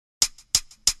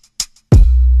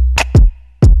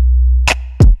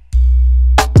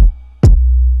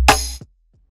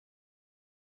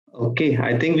Okay,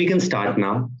 I think we can start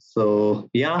now. So,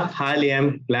 yeah, hi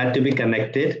Liam, glad to be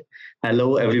connected.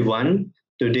 Hello, everyone.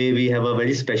 Today we have a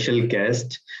very special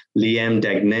guest, Liam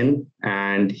Degnan,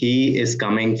 and he is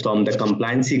coming from the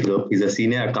Compliancy Group. He's a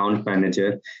senior account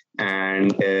manager,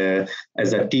 and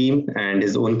as a team and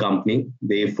his own company,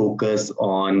 they focus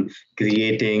on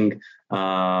creating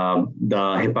the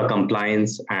HIPAA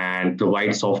compliance and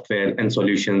provide software and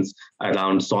solutions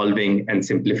around solving and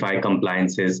simplify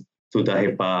compliances through the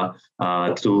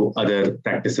HIPAA, through other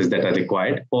practices that are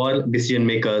required for decision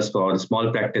makers, for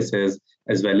small practices,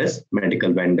 as well as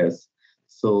medical vendors.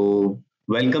 So,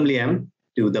 welcome, Liam,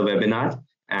 to the webinar.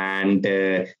 And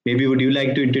maybe would you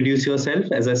like to introduce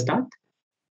yourself as a start?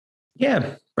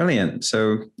 Yeah, brilliant.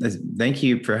 So thank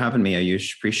you for having me. I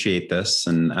appreciate this.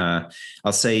 And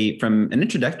I'll say from an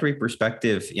introductory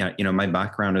perspective, my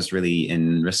background is really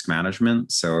in risk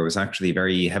management. So I was actually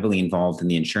very heavily involved in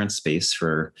the insurance space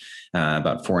for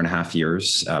about 4.5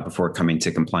 years before coming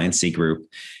to Compliancy Group.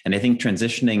 And I think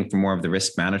transitioning from more of the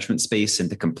risk management space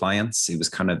into compliance, it was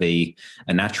kind of a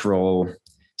natural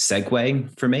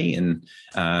segue for me. And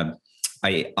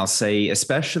I'll say,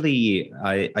 especially,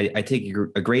 I take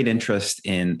a great interest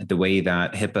in the way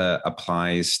that HIPAA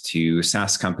applies to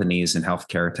SaaS companies and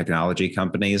healthcare technology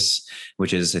companies,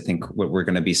 which is, I think, what we're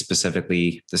going to be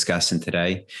specifically discussing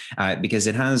today, because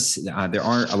there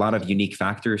are a lot of unique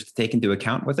factors to take into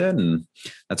account with it, and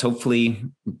that's hopefully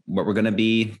what we're going to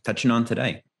be touching on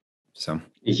today. So.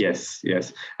 Yes.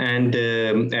 And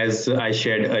as I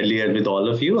shared earlier with all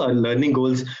of you, our learning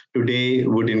goals today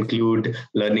would include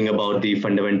learning about the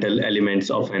fundamental elements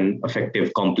of an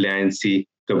effective compliancy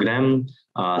program,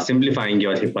 simplifying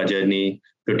your HIPAA journey,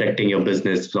 protecting your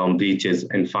business from breaches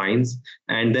and fines,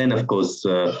 and then, of course,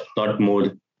 a lot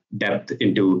more depth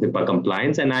into HIPAA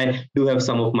compliance. And I do have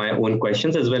some of my own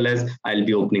questions, as well as I'll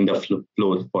be opening the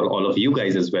floor for all of you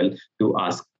guys as well to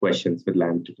ask questions with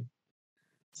Lam today.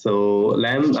 So,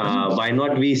 Lam, why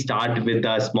not we start with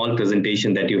a small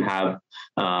presentation that you have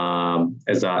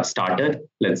as a starter?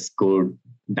 Let's go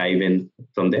dive in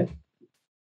from there.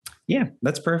 Yeah,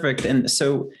 that's perfect. And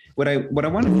so what I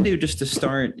wanted to do just to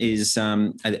start is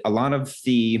a lot of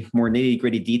the more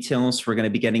nitty-gritty details we're going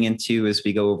to be getting into as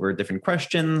we go over different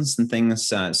questions and things.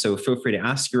 So feel free to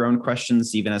ask your own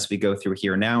questions even as we go through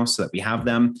here now so that we have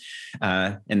them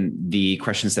and the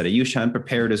questions that Ayush had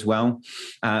prepared as well.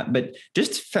 But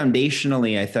just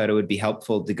foundationally, I thought it would be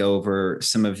helpful to go over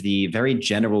some of the very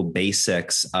general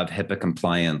basics of HIPAA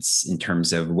compliance in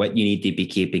terms of what you need to be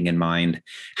keeping in mind,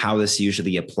 how this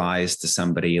usually applies to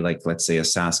somebody like, let's say, a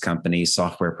SaaS company,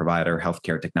 software provider,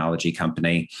 healthcare technology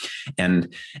company.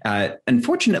 And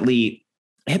unfortunately,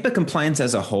 HIPAA compliance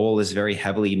as a whole is very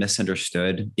heavily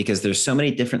misunderstood because there's so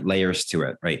many different layers to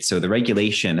it, right? So the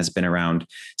regulation has been around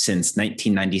since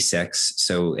 1996.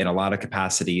 So in a lot of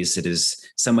capacities, it is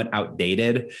somewhat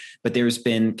outdated, but there's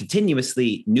been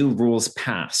continuously new rules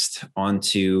passed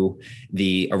onto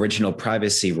the original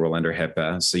privacy rule under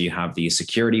HIPAA. So you have the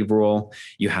security rule,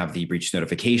 you have the breach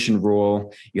notification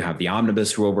rule, you have the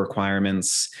omnibus rule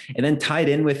requirements, and then tied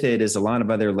in with it is a lot of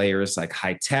other layers like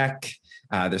high tech.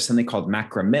 There's something called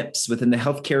macro MIPS within the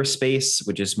healthcare space,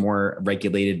 which is more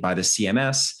regulated by the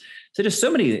CMS. So there's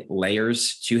so many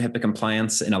layers to HIPAA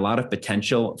compliance and a lot of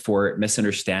potential for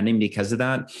misunderstanding because of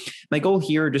that. My goal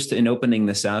here, just in opening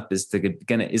this up, is going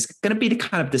to be to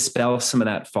kind of dispel some of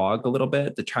that fog a little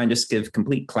bit, to try and just give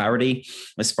complete clarity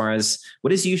as far as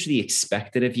what is usually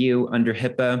expected of you under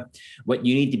HIPAA, what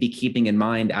you need to be keeping in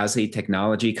mind as a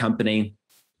technology company,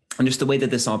 and just the way that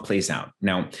this all plays out.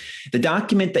 Now, the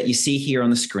document that you see here on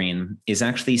the screen is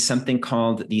actually something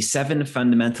called the 7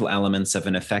 Fundamental Elements of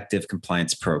an Effective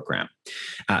Compliance Program.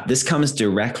 This comes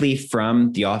directly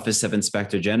from the Office of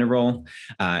Inspector General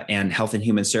and Health and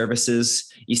Human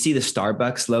Services. You see the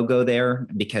Starbucks logo there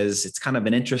because it's kind of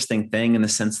an interesting thing in the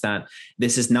sense that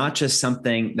this is not just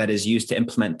something that is used to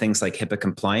implement things like HIPAA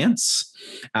compliance.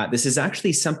 This is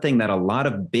actually something that a lot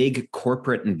of big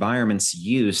corporate environments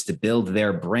use to build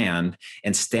their brand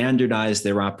and standardize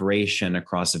their operation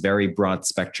across a very broad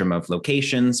spectrum of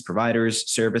locations, providers,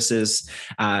 services,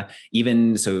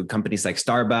 even so companies like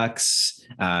Starbucks,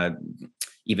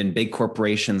 even big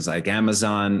corporations like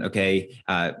Amazon,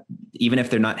 even if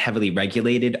they're not heavily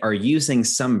regulated, are using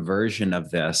some version of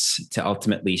this to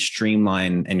ultimately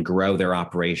streamline and grow their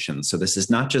operations. So this is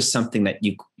not just something that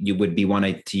you would be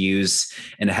wanting to use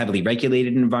in a heavily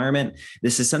regulated environment.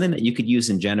 This is something that you could use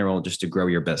in general just to grow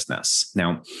your business.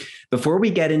 Now, before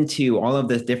we get into all of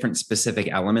the different specific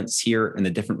elements here and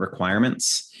the different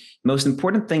requirements, most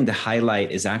important thing to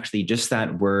highlight is actually just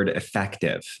that word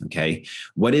effective. Okay.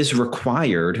 What is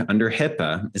required under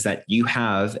HIPAA is that you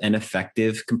have an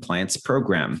effective compliance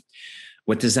program.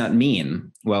 What does that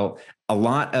mean? Well, a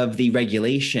lot of the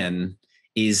regulation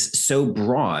is so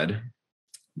broad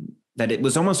that it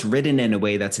was almost written in a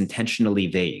way that's intentionally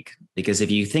vague. Because if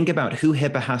you think about who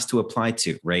HIPAA has to apply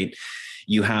to, right?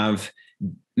 You have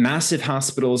massive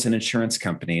hospitals and insurance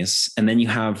companies, and then you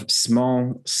have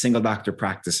small single doctor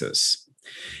practices.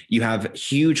 You have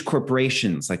huge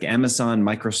corporations like Amazon,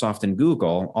 Microsoft, and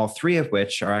Google, all three of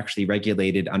which are actually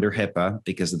regulated under HIPAA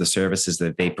because of the services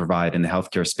that they provide in the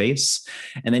healthcare space.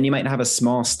 And then you might have a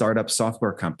small startup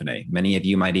software company. Many of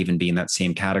you might even be in that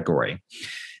same category.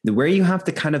 Where you have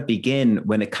to kind of begin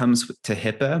when it comes to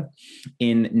HIPAA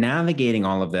in navigating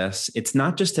all of this, it's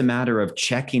not just a matter of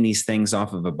checking these things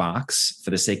off of a box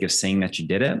for the sake of saying that you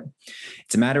did it.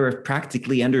 It's a matter of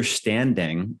practically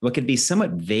understanding what could be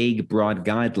somewhat vague, broad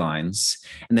guidelines,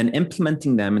 and then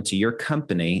implementing them into your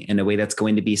company in a way that's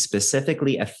going to be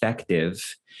specifically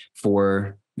effective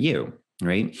for you.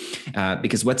 Right?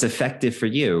 Because what's effective for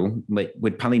you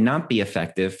would probably not be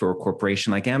effective for a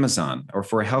corporation like Amazon or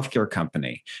for a healthcare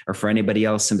company or for anybody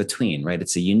else in between, right?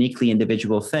 It's a uniquely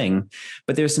individual thing,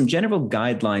 but there's some general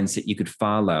guidelines that you could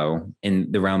follow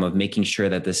in the realm of making sure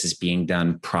that this is being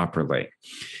done properly.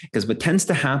 Because what tends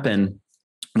to happen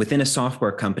within a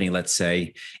software company, let's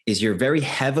say, is you're very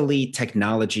heavily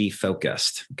technology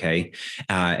focused, okay?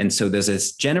 And so there's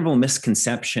this general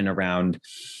misconception around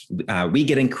we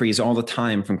get inquiries all the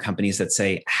time from companies that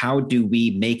say, how do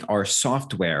we make our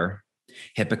software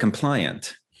HIPAA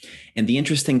compliant? And the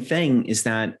interesting thing is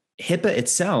that HIPAA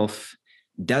itself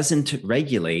doesn't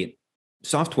regulate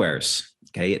softwares,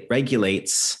 okay? It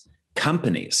regulates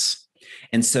companies.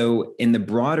 And so in the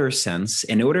broader sense,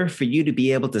 in order for you to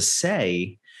be able to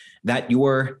say that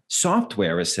your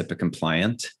software is HIPAA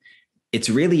compliant, it's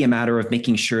really a matter of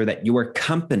making sure that your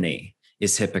company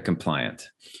is HIPAA compliant.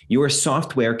 Your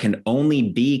software can only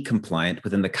be compliant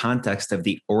within the context of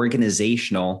the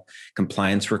organizational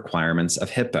compliance requirements of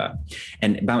HIPAA.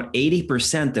 And about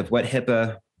 80% of what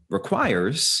HIPAA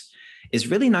requires is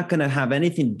really not going to have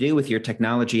anything to do with your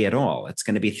technology at all. It's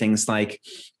going to be things like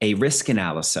a risk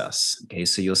analysis. Okay,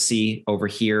 so you'll see over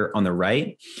here on the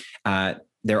right,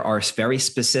 there are very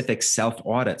specific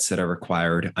self-audits that are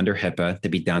required under HIPAA to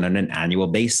be done on an annual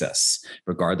basis,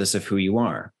 regardless of who you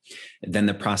are. Then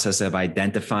the process of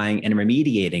identifying and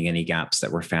remediating any gaps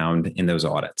that were found in those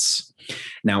audits.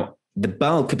 Now, the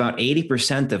bulk, about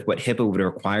 80% of what HIPAA would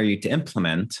require you to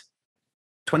implement,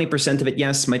 20% of it,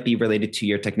 yes, might be related to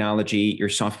your technology, your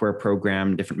software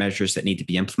program, different measures that need to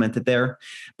be implemented there.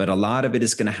 But a lot of it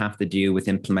is going to have to do with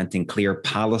implementing clear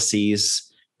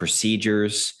policies,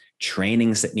 procedures,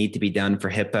 trainings that need to be done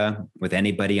for HIPAA with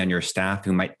anybody on your staff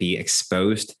who might be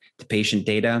exposed to patient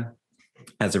data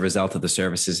as a result of the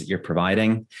services that you're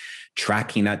providing,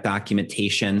 tracking that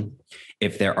documentation.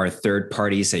 If there are third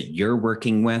parties that you're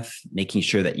working with, making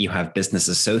sure that you have business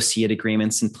associate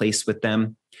agreements in place with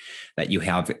them, that you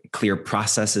have clear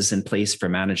processes in place for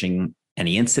managing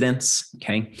any incidents,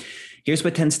 okay? Here's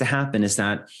what tends to happen is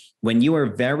that when you are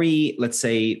very, let's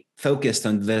say, focused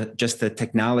on just the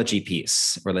technology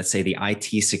piece, or let's say the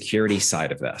IT security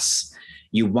side of this,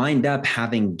 you wind up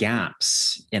having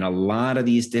gaps in a lot of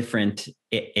these different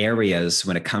areas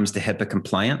when it comes to HIPAA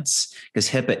compliance, because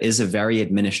HIPAA is a very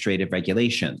administrative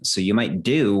regulation. So you might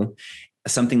do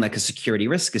something like a security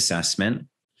risk assessment,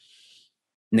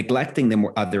 neglecting the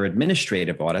more other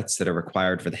administrative audits that are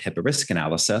required for the HIPAA risk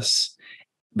analysis,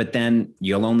 but then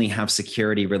you'll only have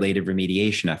security-related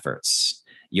remediation efforts.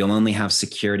 You'll only have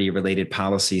security-related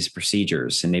policies,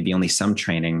 procedures, and maybe only some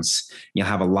trainings. You'll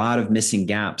have a lot of missing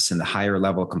gaps in the higher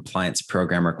level compliance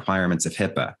program requirements of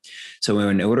HIPAA. So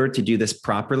in order to do this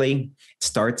properly, it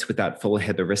starts with that full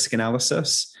HIPAA risk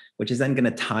analysis, which is then going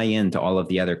to tie into all of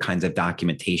the other kinds of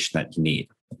documentation that you need.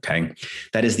 Okay.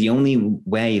 That is the only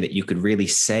way that you could really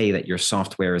say that your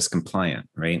software is compliant,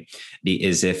 right?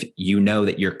 Is if you know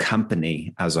that your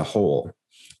company as a whole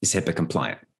is HIPAA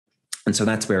compliant. And so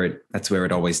that's where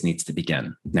it always needs to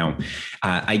begin. Now,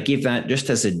 I give that just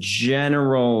as a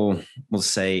general, we'll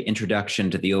say, introduction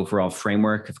to the overall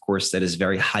framework. Of course, that is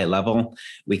very high level.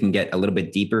 We can get a little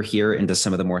bit deeper here into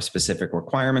some of the more specific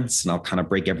requirements, and I'll kind of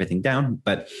break everything down.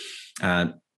 But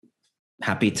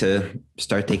happy to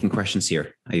start taking questions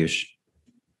here, Ayush.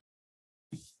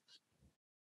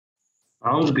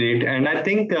 Sounds great. And I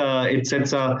think it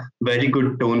sets a very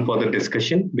good tone for the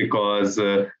discussion because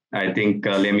I think,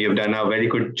 Liam, you've done a very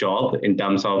good job in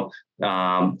terms of,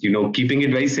 keeping it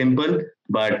very simple,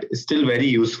 but still very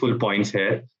useful points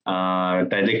here,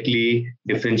 directly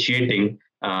differentiating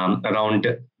around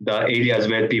the areas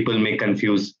where people may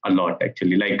confuse a lot,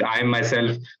 actually. Like I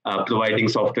myself providing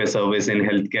software service in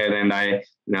healthcare, and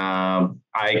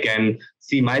I can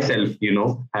see myself,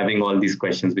 having all these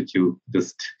questions which you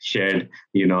just shared,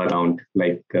 around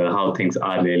like how things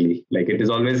are really. Like it is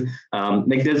always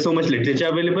like there's so much literature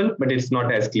available, but it's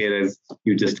not as clear as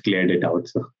you just cleared it out.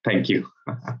 So thank you.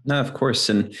 No, of course.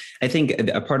 And I think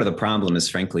a part of the problem is,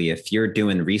 frankly, if you're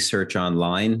doing research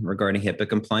online regarding HIPAA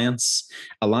compliance,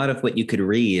 a lot of what you could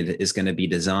read is going to be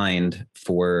designed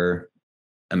for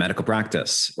a medical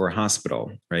practice or a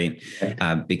hospital, right?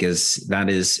 Because that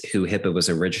is who HIPAA was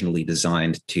originally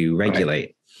designed to regulate.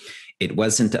 Right. It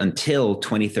wasn't until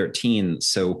 2013.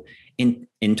 So in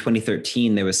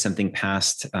 2013, there was something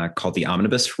passed called the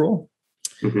Omnibus Rule,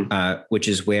 which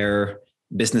is where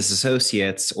business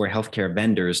associates or healthcare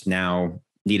vendors now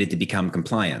needed to become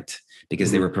compliant because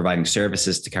they were providing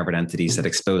services to covered entities that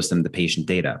exposed them to patient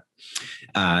data.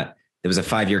 There was a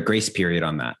 5-year grace period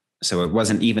on that. So it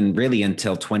wasn't even really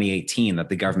until 2018 that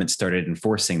the government started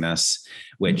enforcing this,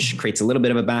 which creates a little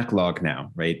bit of a backlog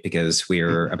now, right? Because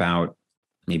we're about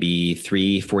maybe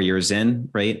 3-4 years in,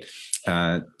 right,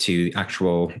 to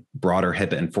actual broader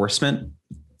HIPAA enforcement.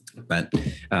 But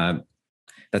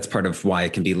that's part of why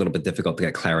it can be a little bit difficult to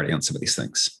get clarity on some of these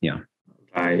things. Yeah.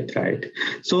 Right.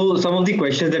 So some of the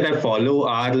questions that I follow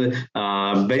are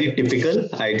very typical,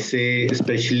 I'd say,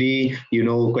 especially,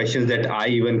 questions that I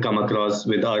even come across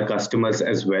with our customers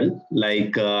as well.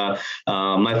 Like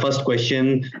my first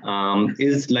question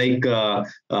is like,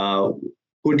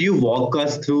 could you walk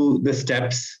us through the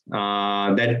steps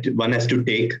that one has to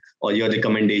take, or your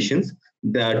recommendations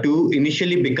to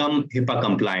initially become HIPAA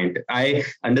compliant? I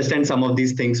understand some of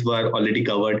these things were already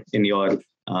covered in your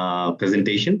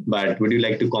presentation, but would you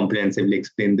like to comprehensively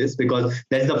explain this? Because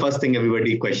that's the first thing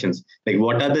everybody questions. Like,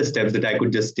 what are the steps that I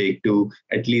could just take to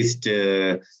at least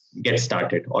get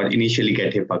started or initially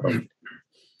get HIPAA compliant?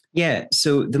 Yeah.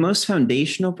 So the most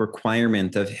foundational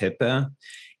requirement of HIPAA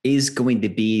is going to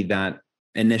be that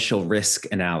initial risk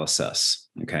analysis.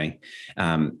 Okay.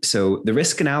 So the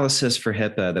risk analysis for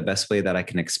HIPAA, the best way that I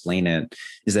can explain it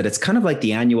is that it's kind of like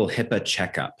the annual HIPAA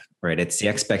checkup, right? It's the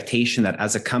expectation that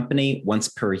as a company, once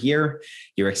per year,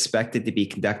 you're expected to be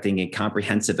conducting a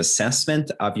comprehensive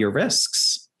assessment of your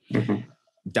risks,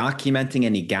 documenting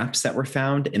any gaps that were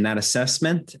found in that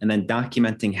assessment, and then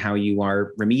documenting how you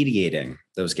are remediating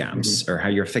those gaps or how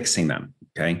you're fixing them.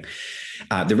 Okay.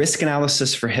 The risk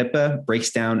analysis for HIPAA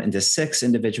breaks down into 6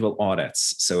 individual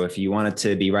audits. So if you wanted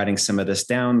to be writing some of this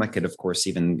down, I could, of course,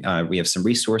 even we have some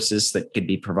resources that could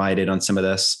be provided on some of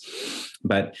this.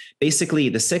 But basically,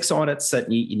 the 6 audits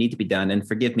that you need to be done, and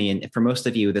forgive me, and for most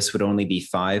of you, this would only be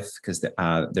 5 because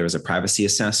there was a privacy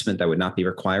assessment that would not be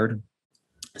required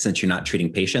since you're not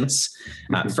treating patients.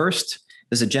 First,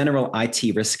 there's a general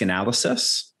IT risk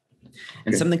analysis.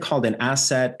 And something called an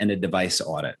asset and a device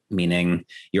audit, meaning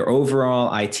your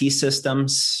overall IT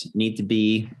systems need to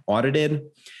be audited,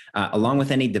 along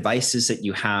with any devices that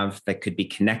you have that could be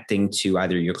connecting to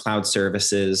either your cloud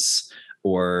services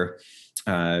or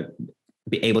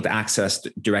be able to access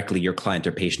directly your client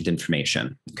or patient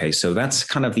information. Okay, so that's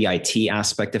kind of the IT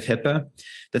aspect of HIPAA.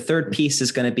 The third piece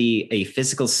is going to be a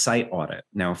physical site audit.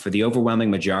 Now, for the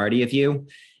overwhelming majority of you,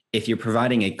 if you're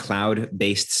providing a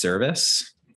cloud-based service,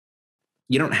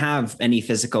 you don't have any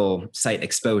physical site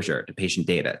exposure to patient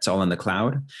data. It's all in the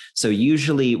cloud. So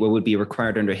usually what would be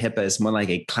required under HIPAA is more like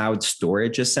a cloud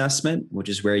storage assessment, which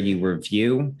is where you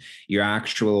review your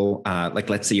actual, like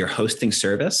let's say your hosting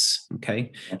service.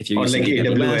 Okay. If you're using like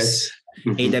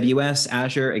AWS,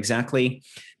 Azure, exactly.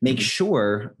 Make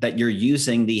sure that you're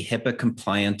using the HIPAA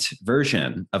compliant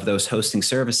version of those hosting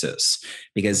services,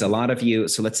 because a lot of you,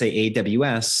 so let's say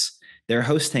AWS, their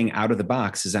hosting out of the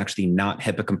box is actually not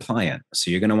HIPAA compliant.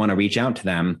 So you're going to want to reach out to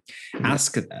them,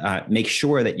 make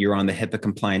sure that you're on the HIPAA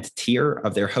compliant tier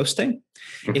of their hosting.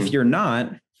 If you're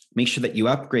not, make sure that you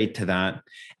upgrade to that.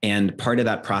 And part of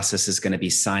that process is going to be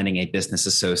signing a business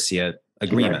associate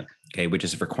agreement, okay, which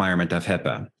is a requirement of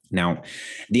HIPAA. Now,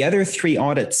 the other 3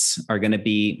 audits are going to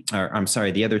be,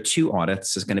 the other 2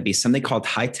 audits is going to be something called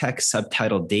High-Tech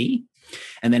Subtitle D,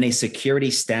 and then a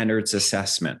security standards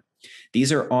assessment.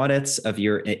 These are audits of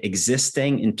your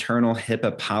existing internal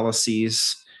HIPAA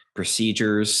policies,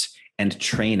 procedures, and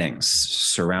trainings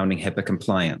surrounding HIPAA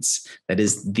compliance. That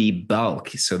is the bulk.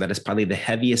 So that is probably the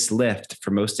heaviest lift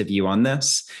for most of you on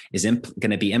this, is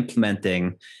going to be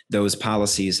implementing those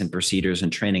policies and procedures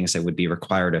and trainings that would be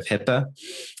required of HIPAA.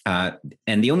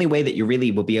 And the only way that you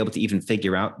really will be able to even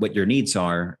figure out what your needs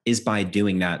are is by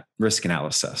doing that risk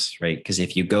analysis, right? Because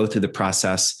if you go through the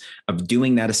process of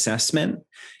doing that assessment,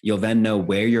 you'll then know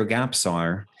where your gaps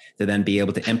are. to then be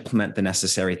able to implement the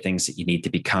necessary things that you need to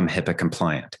become HIPAA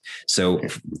compliant. So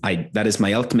that is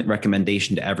my ultimate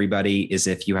recommendation to everybody is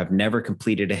if you have never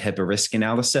completed a HIPAA risk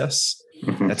analysis,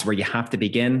 that's where you have to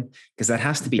begin, because that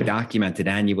has to be documented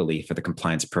annually for the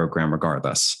compliance program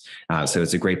regardless. So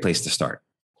it's a great place to start.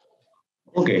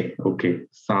 Okay.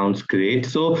 Sounds great.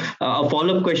 So a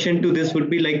follow-up question to this would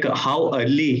be like, how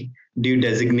early do you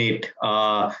designate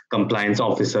a compliance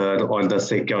officer or the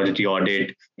security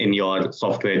audit in your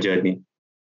software journey?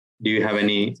 Do you have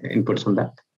any inputs on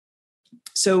that?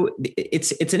 So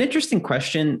it's an interesting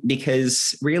question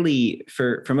because really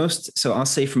for most, so I'll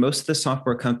say for most of the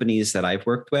software companies that I've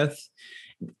worked with,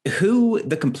 who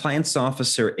the compliance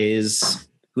officer is,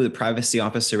 who the privacy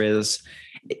officer is,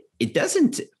 it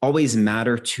doesn't always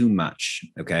matter too much,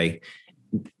 okay?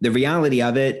 The reality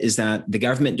of it is that the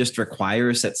government just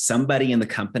requires that somebody in the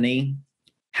company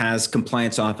has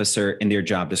compliance officer in their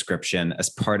job description as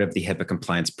part of the HIPAA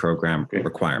compliance program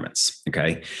requirements,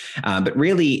 okay? But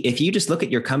really, if you just look at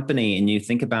your company and you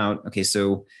think about, okay,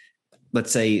 so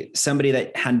let's say somebody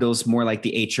that handles more like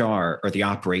the HR or the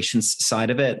operations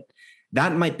side of it,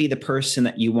 that might be the person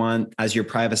that you want as your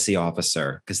privacy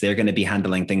officer, because they're going to be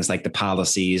handling things like the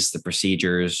policies, the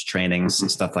procedures, trainings,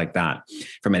 and stuff like that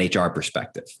from an HR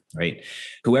perspective, right?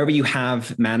 Whoever you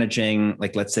have managing,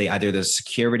 like, let's say either the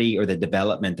security or the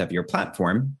development of your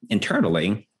platform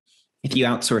internally, if you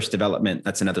outsource development,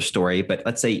 that's another story. But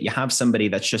let's say you have somebody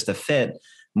that's just a fit,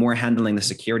 more handling the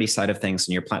security side of things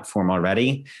in your platform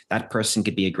already, that person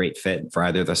could be a great fit for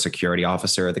either the security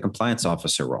officer or the compliance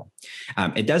officer role.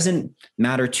 It doesn't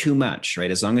matter too much, right?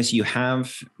 As long as you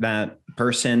have that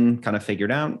person kind of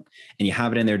figured out and you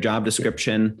have it in their job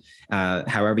description,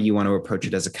 however you want to approach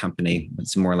it as a company,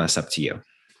 it's more or less up to you.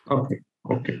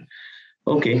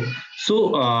 Okay.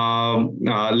 So,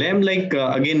 Liam,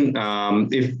 again,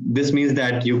 if this means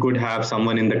that you could have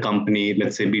someone in the company,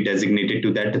 let's say, be designated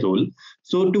to that role.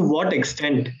 So, to what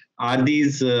extent are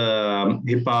these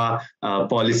HIPAA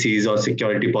policies or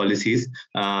security policies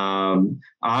are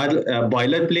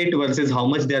boilerplate versus how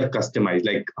much they are customized?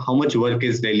 Like, how much work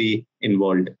is really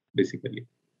involved, basically?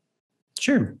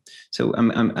 Sure. So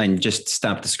I'm just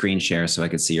stop the screen share so I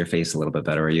could see your face a little bit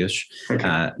better, Ayush.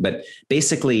 Okay. But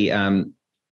basically,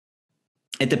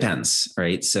 it depends,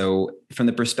 right? So from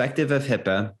the perspective of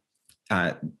HIPAA,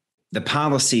 the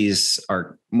policies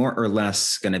are more or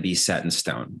less going to be set in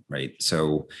stone, right?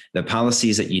 So the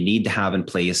policies that you need to have in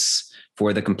place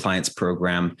for the compliance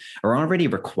program are already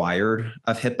required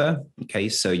of HIPAA. Okay,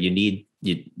 so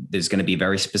there's going to be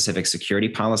very specific security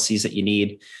policies that you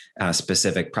need,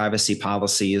 specific privacy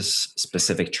policies,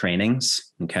 specific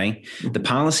trainings. Okay, the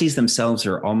policies themselves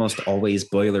are almost always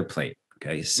boilerplate.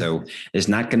 Okay, so there's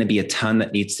not going to be a ton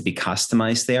that needs to be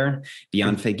customized there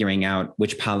beyond figuring out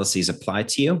which policies apply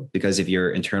to you because of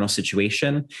your internal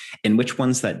situation and which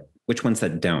ones that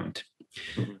don't.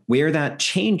 Where that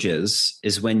changes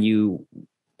is when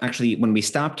we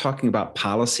stop talking about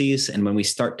policies and when we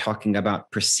start talking about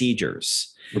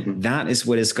procedures. That is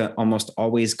what is almost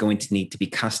always going to need to be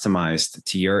customized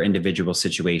to your individual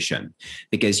situation,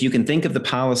 because you can think of the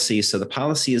policy. So the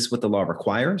policy is what the law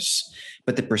requires,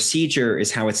 but the procedure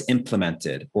is how it's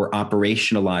implemented or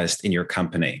operationalized in your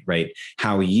company, right?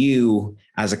 How you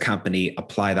as a company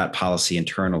apply that policy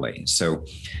internally. So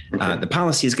the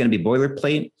policy is going to be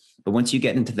boilerplate. But once you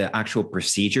get into the actual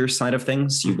procedure side of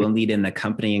things, you will need an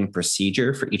accompanying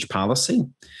procedure for each policy.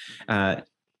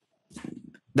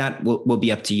 That will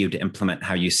be up to you to implement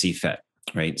how you see fit,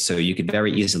 right? So you could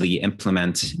very easily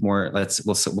implement more,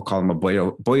 we'll call them a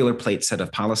boilerplate set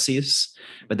of policies,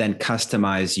 but then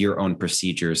customize your own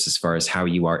procedures as far as how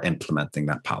you are implementing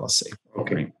that policy.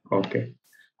 Okay.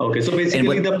 So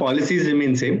basically the policies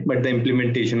remain same, but the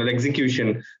implementation or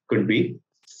execution could be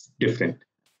different.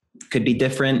 Could be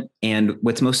different. And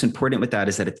what's most important with that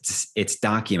is that it's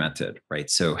documented, right?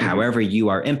 So however you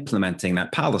are implementing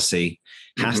that policy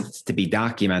has to be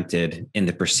documented in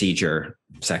the procedure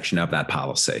section of that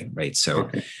policy, right? So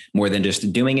more than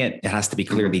just doing it, it has to be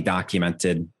clearly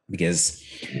documented, because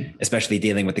especially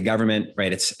dealing with the government,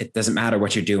 right? It doesn't matter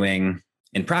what you're doing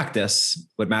in practice.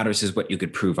 What matters is what you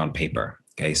could prove on paper.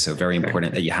 Okay. So very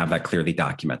important that you have that clearly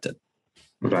documented.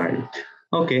 Right.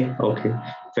 Okay.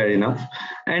 Fair enough.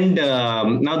 And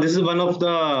now this is one of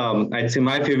the, I'd say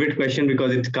my favorite question,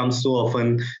 because it comes so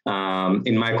often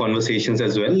in my conversations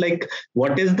as well. Like,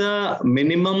 what is the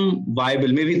minimum viable?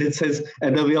 Maybe this is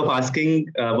another way of asking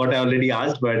what I already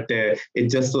asked, but it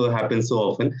just so happens so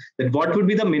often that what would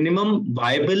be the minimum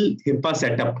viable HIPAA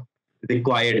setup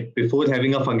required before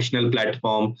having a functional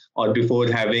platform or before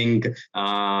having,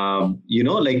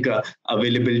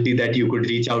 availability that you could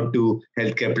reach out to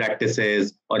healthcare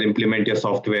practices or implement your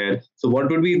software? So what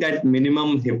would be that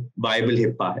minimum viable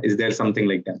HIPAA? Is there something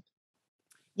like that?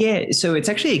 Yeah, so it's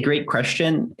actually a great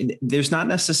question. There's not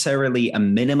necessarily a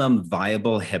minimum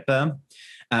viable HIPAA,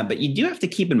 but you do have to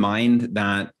keep in mind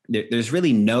that there's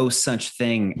really no such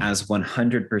thing as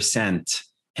 100%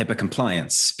 HIPAA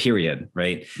compliance, period,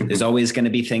 right? Mm-hmm. There's always going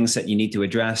to be things that you need to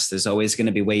address. There's always going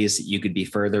to be ways that you could be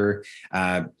further,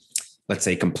 let's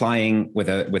say, complying with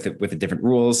the different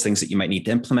rules, things that you might need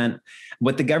to implement.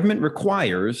 What the government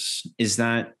requires is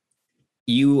that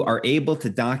you are able to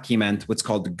document what's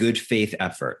called the good faith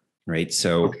effort, right?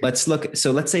 So okay.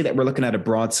 Let's say that we're looking at a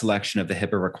broad selection of the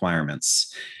HIPAA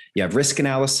requirements. You have risk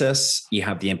analysis, you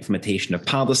have the implementation of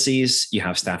policies, you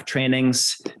have staff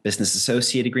trainings, business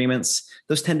associate agreements.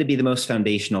 Those tend to be the most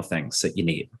foundational things that you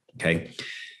need, okay?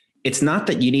 It's not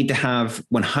that you need to have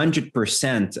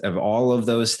 100% of all of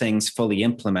those things fully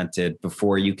implemented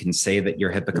before you can say that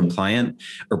you're HIPAA compliant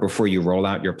or before you roll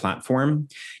out your platform.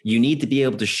 You need to be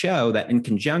able to show that in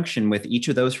conjunction with each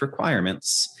of those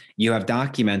requirements, you have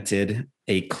documented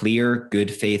a clear good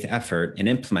faith effort in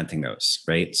implementing those,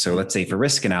 right? So let's say for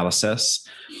risk analysis,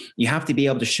 you have to be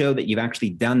able to show that you've actually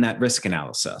done that risk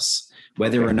analysis.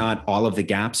 Whether or not all of the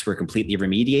gaps were completely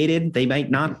remediated, they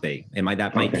might not be.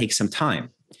 That might take some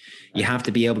time. You have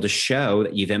to be able to show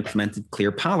that you've implemented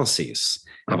clear policies.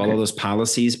 Have all of those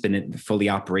policies been fully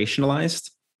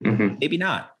operationalized? Mm-hmm. Maybe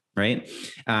not, right?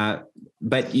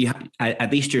 But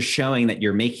at least you're showing that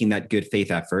you're making that good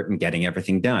faith effort and getting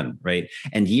everything done, right?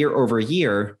 And year over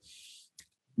year,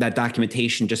 that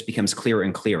documentation just becomes clearer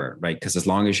and clearer, right? Because as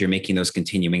long as you're making those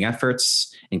continuing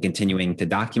efforts and continuing to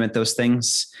document those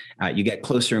things, you get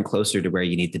closer and closer to where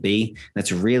you need to be.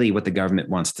 That's really what the government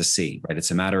wants to see, right?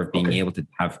 It's a matter of being able to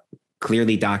have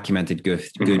clearly documented good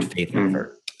faith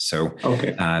effort. So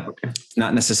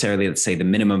not necessarily, let's say, the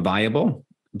minimum viable,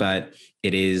 but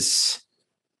it is,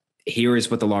 here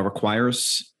is what the law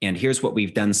requires, and here's what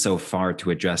we've done so far to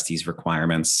address these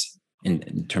requirements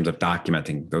in terms of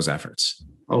documenting those efforts.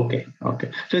 Okay.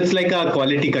 So it's like a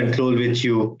quality control, which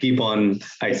you keep on,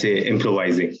 I'd say,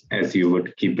 improvising as you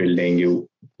would keep building. You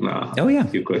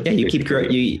keep growing.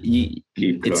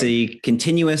 It's a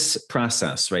continuous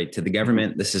process, right? To the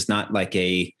government, this is not like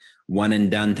a one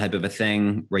and done type of a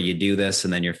thing where you do this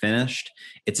and then you're finished.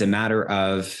 It's a matter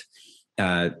of,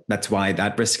 that's why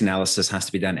that risk analysis has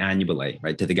to be done annually,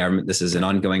 right? To the government, this is an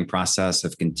ongoing process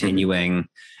of continuing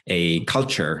a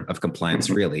culture of compliance,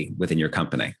 really, within your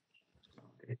company.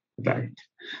 Right.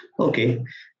 Okay.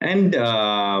 And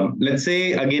let's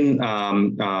say, again,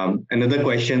 another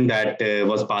question that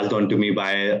was passed on to me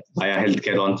by a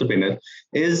healthcare entrepreneur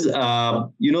is,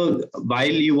 while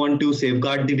you want to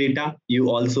safeguard the data,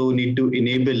 you also need to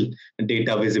enable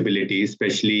data visibility,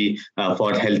 especially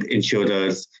for health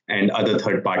insurers and other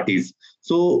third parties.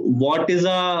 So what is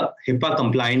a HIPAA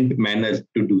compliant manner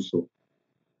to do so?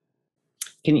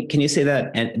 Can you say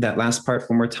that last part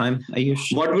one more time,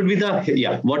 Ayush? What would be the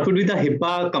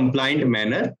HIPAA compliant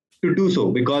manner to do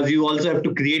so? Because you also have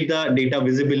to create the data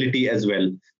visibility as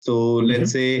well. So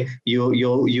let's say you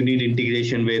need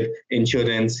integration with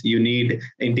insurance, you need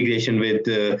integration with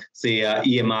say a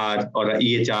EMR or a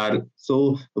EHR.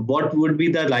 So what would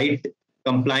be the right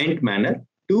compliant manner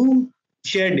to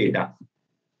share data?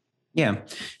 Yeah.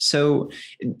 So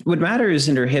what matters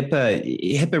under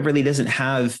HIPAA really doesn't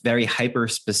have very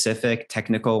hyper-specific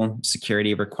technical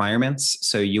security requirements.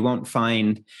 So you won't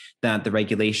find that the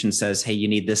regulation says, hey, you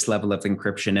need this level of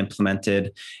encryption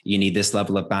implemented, you need this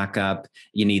level of backup,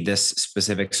 you need this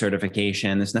specific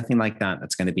certification. There's nothing like that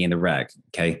that's going to be in the reg,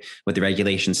 okay? What the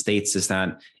regulation states is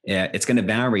that it's going to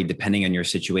vary depending on your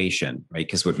situation, right?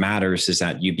 Because what matters is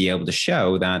that you be able to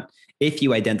show that if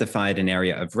you identified an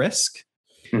area of risk,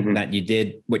 that you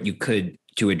did what you could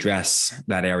to address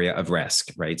that area of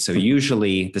risk, right? So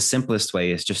usually the simplest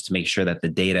way is just to make sure that the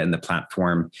data in the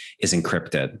platform is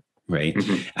encrypted, right?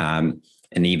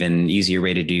 An even easier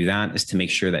way to do that is to make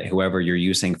sure that whoever you're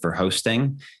using for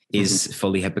hosting is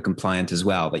fully HIPAA compliant as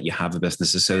well, that you have a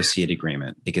business associate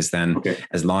agreement, because then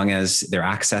as long as they're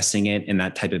accessing it in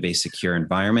that type of a secure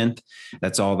environment,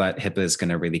 that's all that HIPAA is going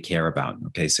to really care about.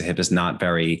 Okay, so HIPAA is not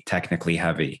very technically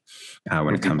heavy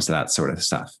when it comes to that sort of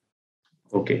stuff.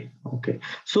 Okay.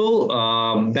 So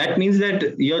that means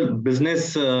that your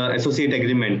business associate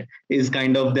agreement is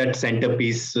kind of that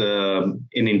centerpiece in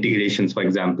integrations, for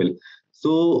example.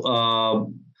 So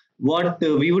what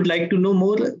we would like to know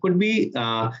more could be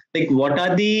like, what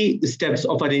are the steps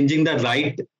of arranging the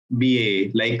right BA,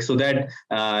 like so that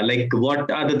like what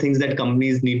are the things that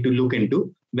companies need to look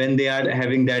into when they are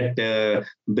having that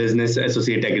business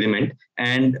associate agreement,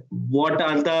 and what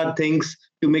are the things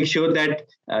to make sure that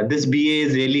this BA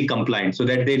is really compliant, so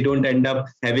that they don't end up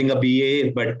having a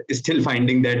BA but still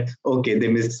finding that okay, they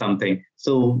missed something.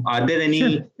 So are there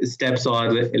any steps or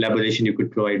elaboration you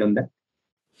could provide on that?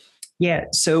 Yeah,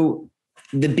 so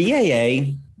the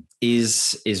BAA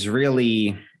is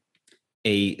really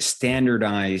a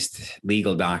standardized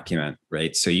legal document,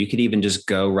 right? So you could even just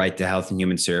go right to Health and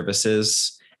Human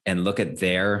Services and look at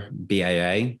their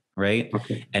BAA, right?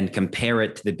 Okay. And compare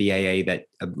it to the BAA that,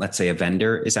 let's say, a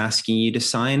vendor is asking you to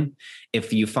sign.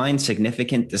 If you find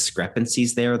significant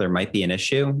discrepancies there might be an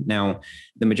issue. Now,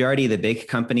 the majority of the big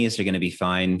companies are going to be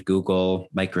fine: Google,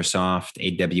 Microsoft,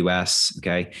 AWS,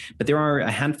 okay? But there are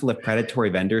a handful of predatory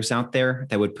vendors out there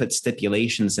that would put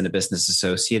stipulations in a business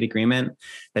associate agreement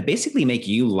that basically make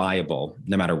you liable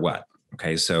no matter what,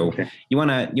 okay? So you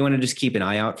want to just keep an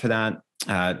eye out for that.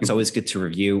 It's always good to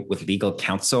review with legal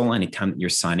counsel anytime you're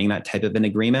signing that type of an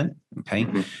agreement, okay?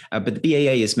 But the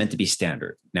BAA is meant to be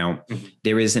standard. Now,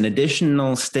 there is an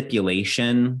additional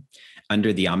stipulation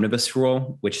under the omnibus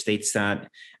rule, which states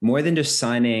that more than just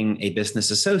signing a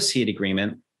business associate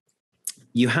agreement,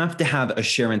 you have to have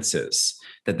assurances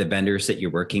that the vendors that you're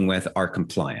working with are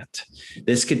compliant.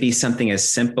 This could be something as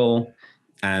simple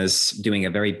as doing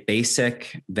a very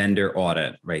basic vendor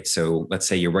audit, right? So let's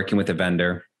say you're working with a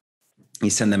vendor, you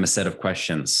send them a set of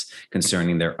questions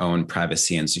concerning their own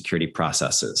privacy and security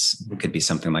processes. It could be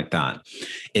something like that.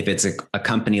 If it's a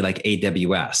company like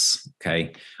AWS,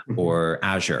 okay, or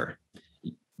Azure,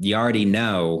 you already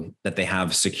know that they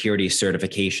have security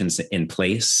certifications in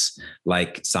place,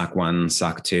 like SOC 1,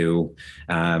 SOC 2,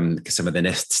 some of the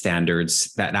NIST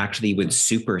standards that actually would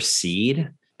supersede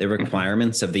the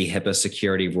requirements of the HIPAA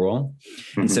security rule.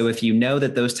 And so if you know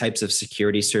that those types of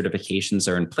security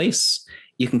certifications are in place,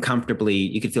 you can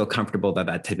feel comfortable that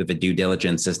that type of a due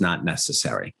diligence is not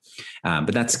necessary.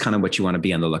 But that's kind of what you want to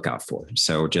be on the lookout for.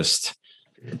 So just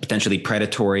potentially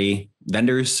predatory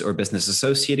vendors or business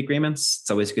associate agreements,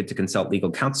 it's always good to consult legal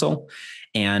counsel.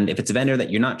 And if it's a vendor that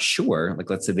you're not sure, like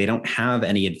let's say they don't have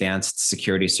any advanced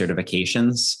security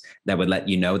certifications that would let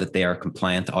you know that they are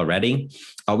compliant already,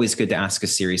 always good to ask a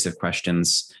series of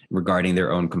questions regarding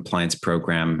their own compliance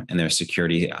program and their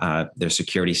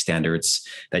security standards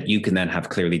that you can then have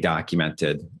clearly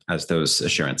documented as those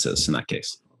assurances in that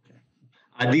case.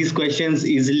 Are these questions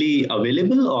easily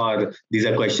available, or these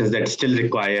are questions that still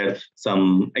require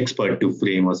some expert to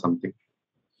frame or something?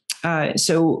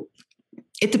 So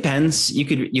it depends. You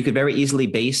could very easily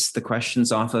base the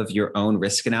questions off of your own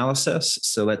risk analysis.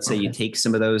 So let's say you take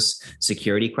some of those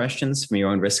security questions from your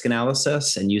own risk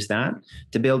analysis and use that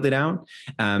to build it out.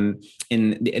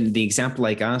 In the example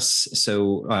like us,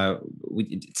 so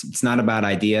it's not a bad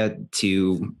idea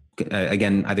to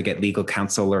again either get legal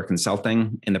counsel or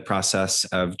consulting in the process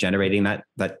of generating that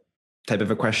type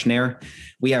of a questionnaire.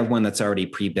 We have one that's already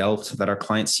pre-built that our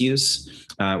clients use,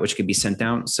 which could be sent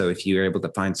out. So if you're able to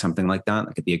find something like that,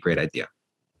 that could be a great idea.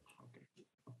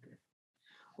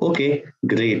 Okay,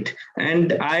 great.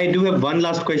 And I do have one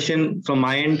last question from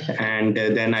my end, and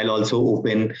then I'll also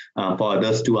open for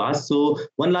others to ask. So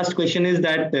one last question is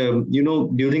that,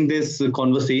 during this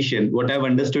conversation, what I've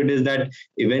understood is that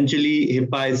eventually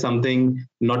HIPAA is something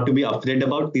not to be afraid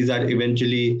about. These are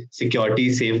eventually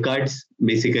security safeguards,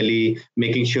 basically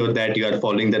making sure that you are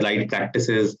following the right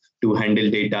practices to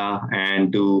handle data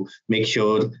and to make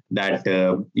sure that,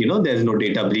 there's no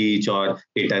data breach or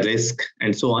data risk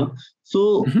and so on.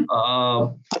 So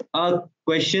a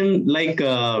question like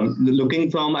looking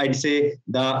from, I'd say,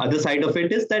 the other side of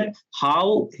it is that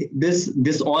how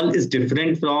this all is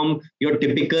different from your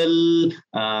typical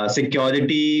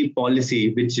security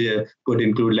policy, which could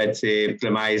include, let's say,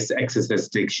 premise access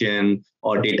restriction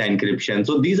or data encryption.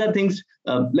 So these are things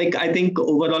like I think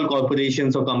overall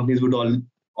corporations or companies would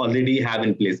already have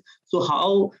in place.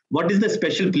 So what is the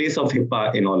special place of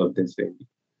HIPAA in all of this, really?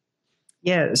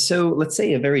 Yeah, so let's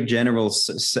say a very general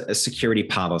security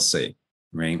policy,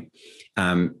 right?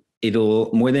 It'll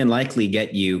more than likely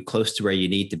get you close to where you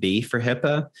need to be for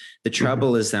HIPAA. The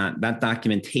trouble is that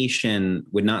documentation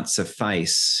would not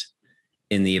suffice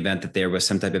in the event that there was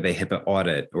some type of a HIPAA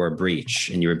audit or a breach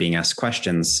and you were being asked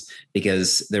questions,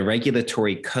 because the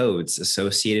regulatory codes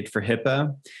associated for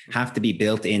HIPAA have to be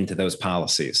built into those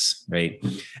policies, right?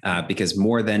 Because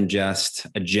more than just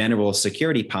a general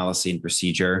security policy and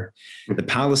procedure, the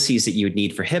policies that you would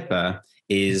need for HIPAA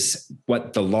is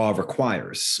what the law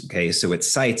requires. Okay, so it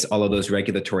cites all of those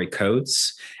regulatory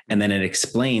codes And then it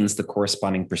explains the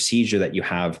corresponding procedure that you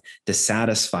have to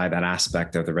satisfy that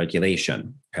aspect of the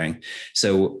regulation. Okay.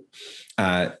 So,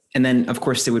 and then, of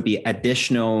course, there would be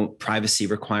additional privacy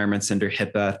requirements under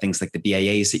HIPAA, things like the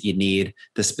BAAs that you need,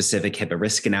 the specific HIPAA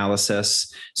risk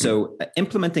analysis. So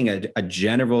implementing a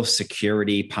general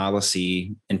security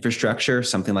policy infrastructure,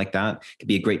 something like that, could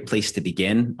be a great place to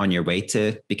begin on your way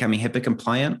to becoming HIPAA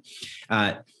compliant.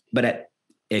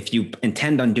 If you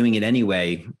intend on doing it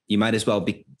anyway, you might as well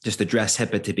just address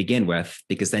HIPAA to begin with,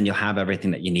 because then you'll have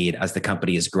everything that you need as the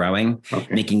company is growing,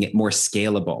 making it more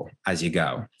scalable as you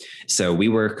go. So we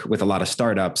work with a lot of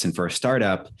startups, and for a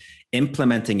startup,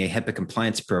 implementing a HIPAA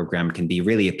compliance program can be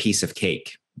really a piece of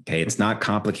cake. Okay, it's not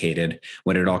complicated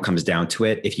when it all comes down to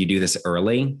it if you do this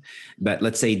early. But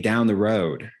let's say down the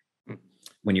road,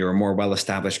 when you're a more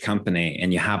well-established company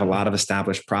and you have a lot of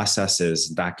established processes,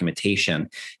 documentation,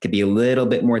 it can be a little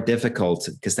bit more difficult,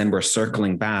 because then we're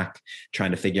circling back, trying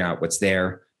to figure out what's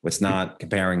there, what's not,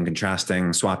 comparing,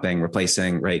 contrasting, swapping,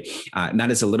 replacing, right? And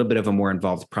that is a little bit of a more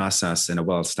involved process in a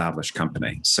well-established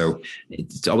company. So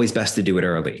it's always best to do it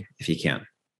early if you can.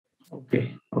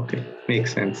 Okay.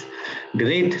 Makes sense.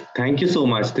 Great. Thank you so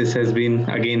much. This has been,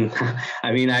 again,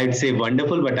 I mean, I'd say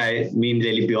wonderful, but I mean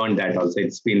really beyond that also.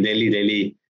 It's been really,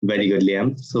 really very good,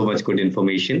 Liam. So much good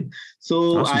information.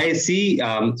 So awesome. I see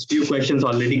few questions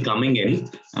already coming in.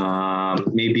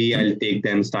 Maybe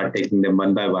I'll start taking them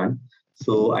one by one.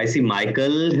 So I see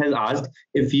Michael has asked,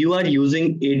 if you are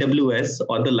using AWS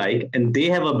or the like, and they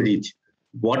have a breach,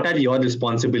 what are your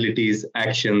responsibilities,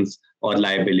 actions, or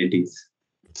liabilities?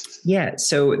 Yeah,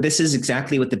 so this is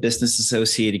exactly what the business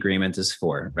associate agreement is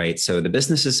for, right? So the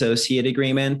business associate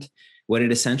agreement, what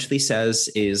it essentially says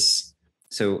is,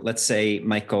 so let's say,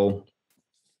 Michael,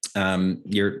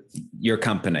 your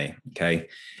company, okay?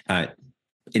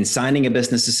 In signing a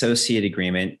business associate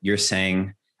agreement, you're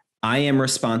saying, I am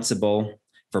responsible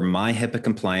for my HIPAA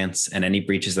compliance and any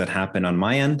breaches that happen on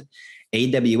my end.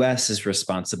 AWS is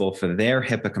responsible for their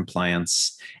HIPAA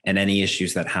compliance and any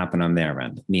issues that happen on their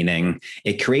end, meaning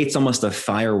it creates almost a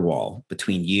firewall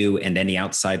between you and any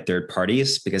outside third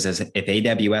parties, because if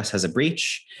AWS has a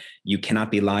breach, you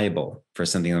cannot be liable for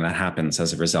something that happens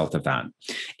as a result of that.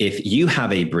 If you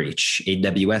have a breach,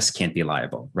 AWS can't be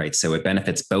liable, right? So it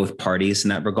benefits both parties in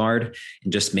that regard,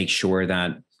 and just make sure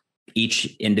that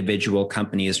each individual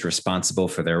company is responsible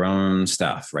for their own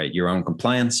stuff, right? Your own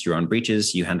compliance, your own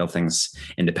breaches, you handle things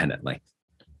independently.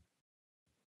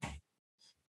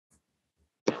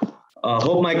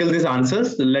 Hope, Michael, this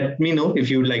answers. Let me know if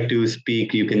you'd like to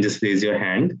speak. You can just raise your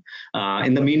hand.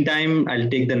 In the meantime, I'll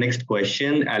take the next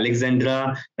question.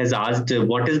 Alexandra has asked,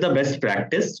 what is the best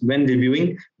practice when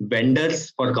reviewing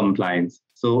vendors for compliance?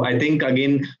 So I think,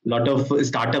 again, a lot of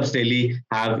startups really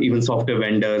have even software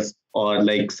vendors or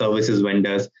like services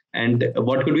vendors. And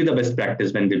what could be the best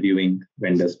practice when reviewing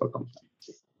vendors for compliance?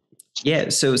 Yeah,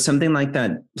 so something like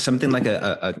that, something like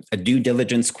a due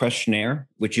diligence questionnaire,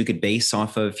 which you could base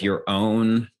off of your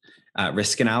own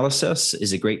risk analysis,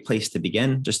 is a great place to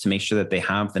begin, just to make sure that they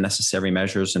have the necessary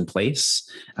measures in place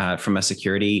from a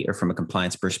security or from a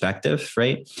compliance perspective,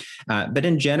 right? But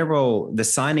in general, the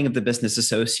signing of the business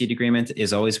associate agreement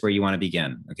is always where you want to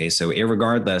begin. Okay, so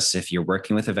irregardless, if you're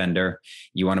working with a vendor,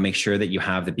 you want to make sure that you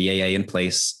have the BAA in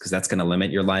place, because that's going to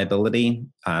limit your liability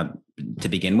to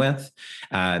begin with.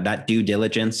 That due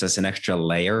diligence as an extra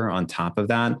layer on top of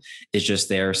that is just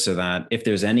there so that if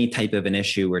there's any type of an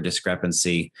issue or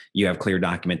discrepancy, you have clear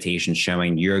documentation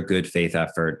showing your good faith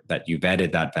effort, that you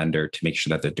vetted that vendor to make sure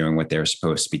that they're doing what they're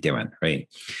supposed to be doing, right?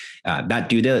 That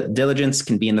due diligence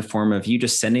can be in the form of you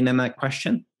just sending them that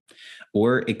question,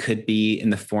 or it could be in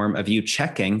the form of you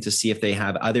checking to see if they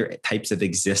have other types of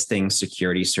existing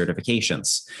security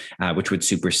certifications, which would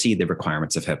supersede the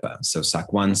requirements of HIPAA. So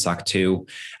SOC 1, SOC 2,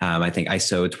 I think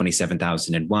ISO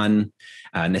 27001,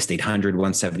 NIST 800,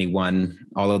 171,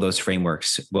 all of those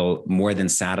frameworks will more than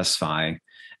satisfy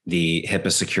the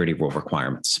HIPAA security rule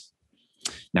requirements.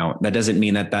 Now, that doesn't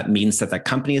mean that means that that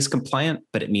company is compliant,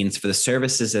 but it means for the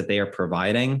services that they are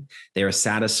providing, they are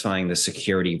satisfying the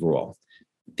security rule.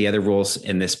 The other rules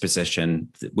in this position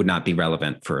would not be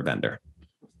relevant for a vendor.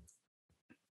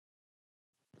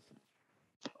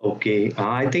 Okay,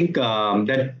 I think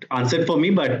that answered for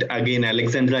me. But again,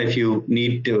 Alexandra, if you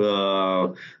need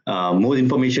more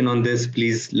information on this,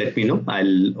 please let me know.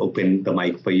 I'll open the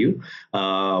mic for you.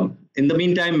 In the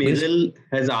meantime, Maisel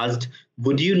has asked,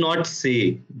 would you not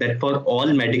say that for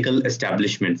all medical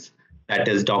establishments, that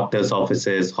is doctors'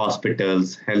 offices,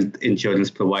 hospitals, health insurance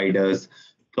providers,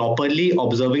 properly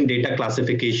observing data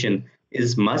classification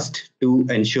is must to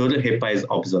ensure HIPAA is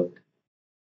observed?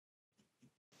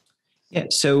 Yeah.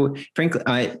 So frankly,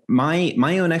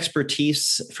 my own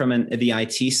expertise from the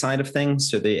IT side of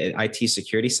things, or the IT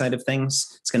security side of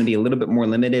things, it's going to be a little bit more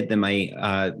limited than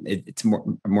it's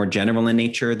more general in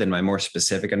nature than my more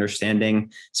specific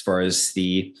understanding as far as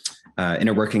the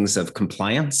inner workings of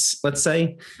compliance, let's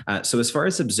say. So as far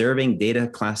as observing data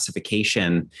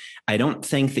classification, I don't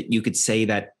think that you could say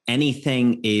that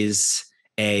anything is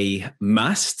a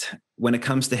must when it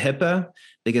comes to HIPAA,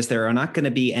 because there are not going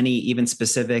to be any even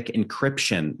specific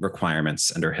encryption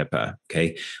requirements under HIPAA.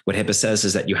 Okay. What HIPAA says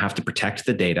is that you have to protect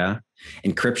the data.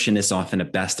 Encryption is often a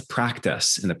best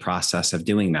practice in the process of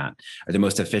doing that, or the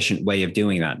most efficient way of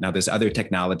doing that. Now, there's other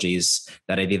technologies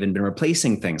that have even been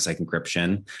replacing things like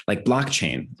encryption, like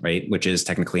blockchain, right? Which is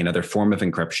technically another form of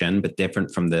encryption, but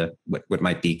different from what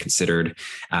might be considered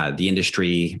the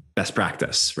industry best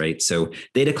practice, right? So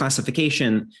data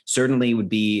classification certainly would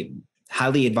be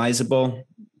highly advisable,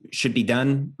 should be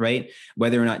done, right?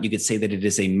 Whether or not you could say that it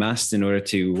is a must in order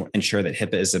to ensure that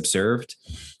HIPAA is observed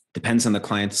depends on the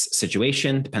client's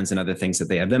situation, depends on other things that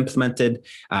they have implemented.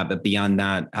 But beyond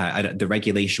that, the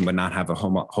regulation would not have a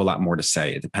whole lot more to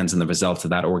say. It depends on the results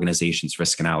of that organization's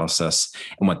risk analysis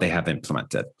and what they have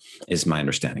implemented, is my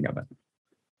understanding of it.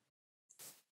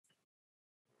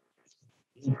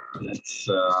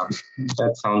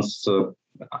 That sounds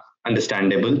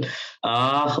understandable.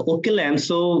 Okay, Lam.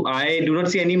 So I do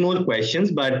not see any more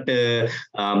questions, but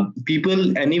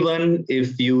anyone,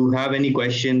 if you have any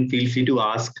question, feel free to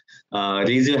ask,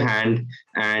 raise your hand.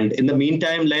 And in the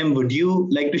meantime, Lam, would you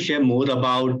like to share more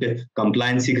about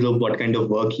Compliancy Group, what kind of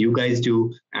work you guys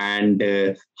do,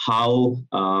 and how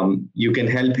you can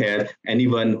help here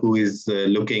anyone who is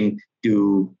looking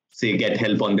to get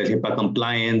help on their HIPAA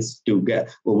compliance to get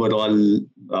overall,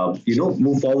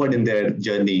 move forward in their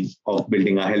journey of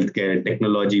building a healthcare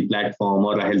technology platform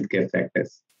or a healthcare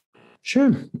practice?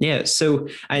 Sure. Yeah. So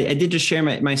I did just share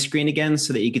my screen again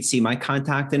so that you could see my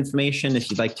contact information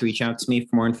if you'd like to reach out to me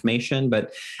for more information.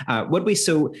 But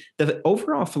the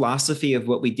overall philosophy of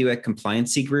what we do at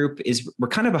Compliancy Group is we're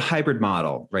kind of a hybrid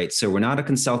model, right? So we're not a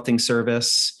consulting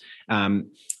service.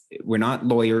 We're not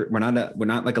lawyer. We're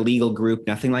not like a legal group,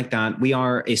 nothing like that. We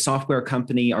are a software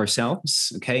company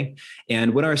ourselves. Okay.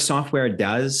 And what our software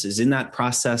does is in that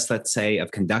process, let's say,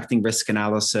 of conducting risk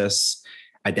analysis,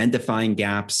 identifying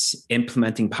gaps,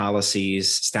 implementing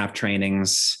policies, staff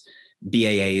trainings,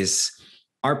 BAAs,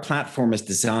 our platform is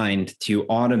designed to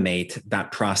automate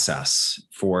that process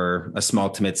for a small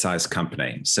to mid-sized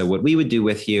company. So what we would do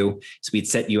with you is we'd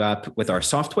set you up with our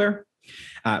software,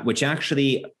 which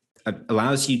actually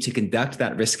allows you to conduct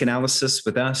that risk analysis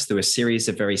with us through a series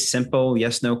of very simple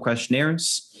yes/no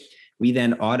questionnaires. We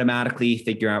then automatically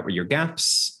figure out where your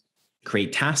gaps,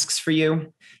 create tasks for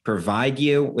you, provide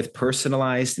you with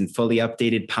personalized and fully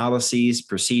updated policies,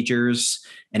 procedures,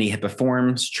 any HIPAA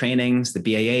forms, trainings, the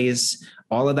BAAs.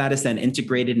 All of that is then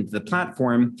integrated into the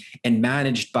platform and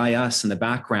managed by us in the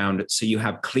background. So you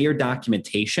have clear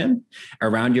documentation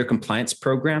around your compliance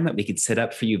program that we could set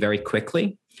up for you very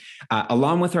quickly.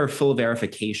 Along with our full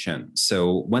verification.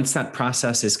 So once that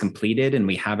process is completed and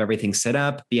we have everything set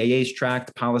up, BAAs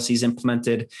tracked, policies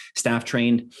implemented, staff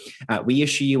trained, we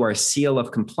issue you our seal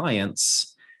of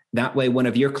compliance. That way, one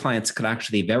of your clients could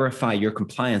actually verify your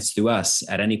compliance through us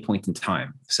at any point in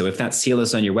time. So if that seal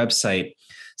is on your website,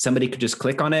 somebody could just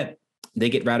click on it, they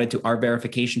get routed to our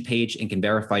verification page and can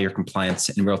verify your compliance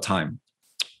in real time,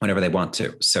 whenever they want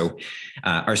to. So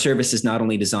our service is not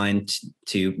only designed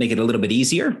to make it a little bit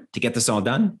easier to get this all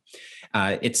done,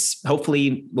 it's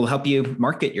hopefully will help you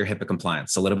market your HIPAA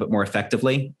compliance a little bit more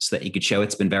effectively so that you could show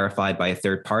it's been verified by a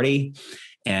third party.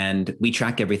 And we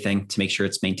track everything to make sure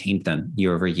it's maintained then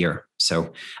year over year.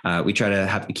 So we try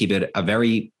to keep it a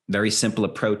very, very simple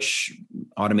approach,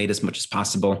 automate as much as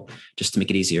possible, just to make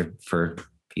it easier for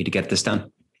you to get this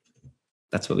done.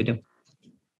 That's what we do.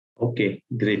 Okay,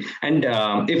 great. And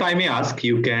if I may ask,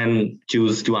 you can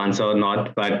choose to answer or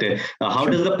not, but how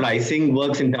does the pricing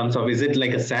works in terms of, is it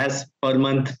like a SaaS per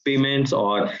month payments,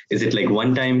 or is it like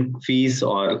one-time fees,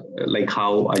 or like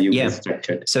how are you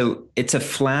structured? So it's a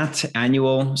flat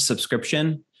annual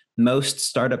subscription. Most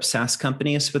startup SaaS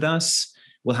companies with us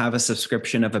will have a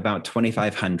subscription of about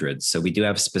 $2,500. So we do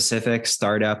have specific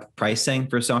startup pricing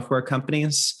for software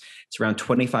companies. It's around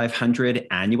 $2,500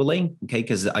 annually, okay?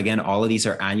 Because again, all of these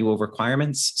are annual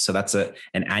requirements. So that's an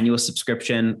annual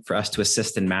subscription for us to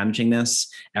assist in managing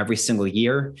this every single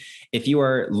year. If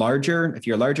you're a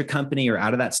larger company or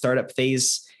out of that startup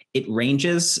phase, it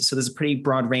ranges. So there's a pretty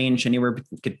broad range. Anywhere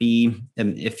could be,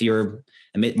 if you're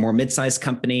more mid-sized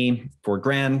company,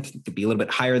 $4,000. It could be a little bit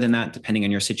higher than that, depending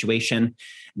on your situation.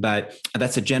 But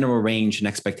that's a general range and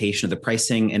expectation of the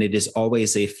pricing. And it is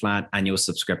always a flat annual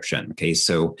subscription. Okay.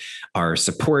 So our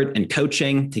support and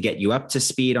coaching to get you up to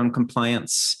speed on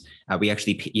compliance.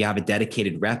 You have a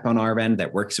dedicated rep on our end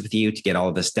that works with you to get all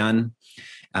of this done.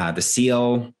 The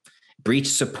seal, breach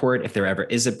support, if there ever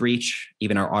is a breach,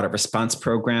 even our audit response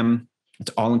program,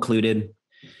 it's all included.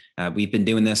 We've been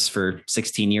doing this for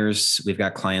 16 years. We've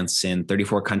got clients in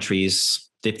 34 countries,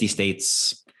 50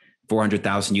 states,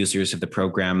 400,000 users of the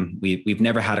program. We've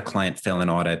never had a client fail an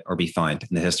audit or be fined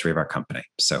in the history of our company.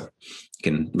 So you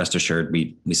can rest assured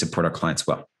we support our clients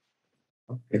well.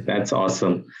 Okay, that's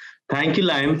awesome. Thank you,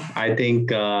 Liam. I think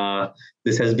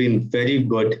this has been very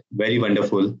good, very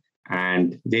wonderful,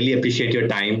 and really appreciate your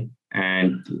time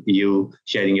and you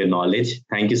sharing your knowledge.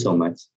 Thank you so much.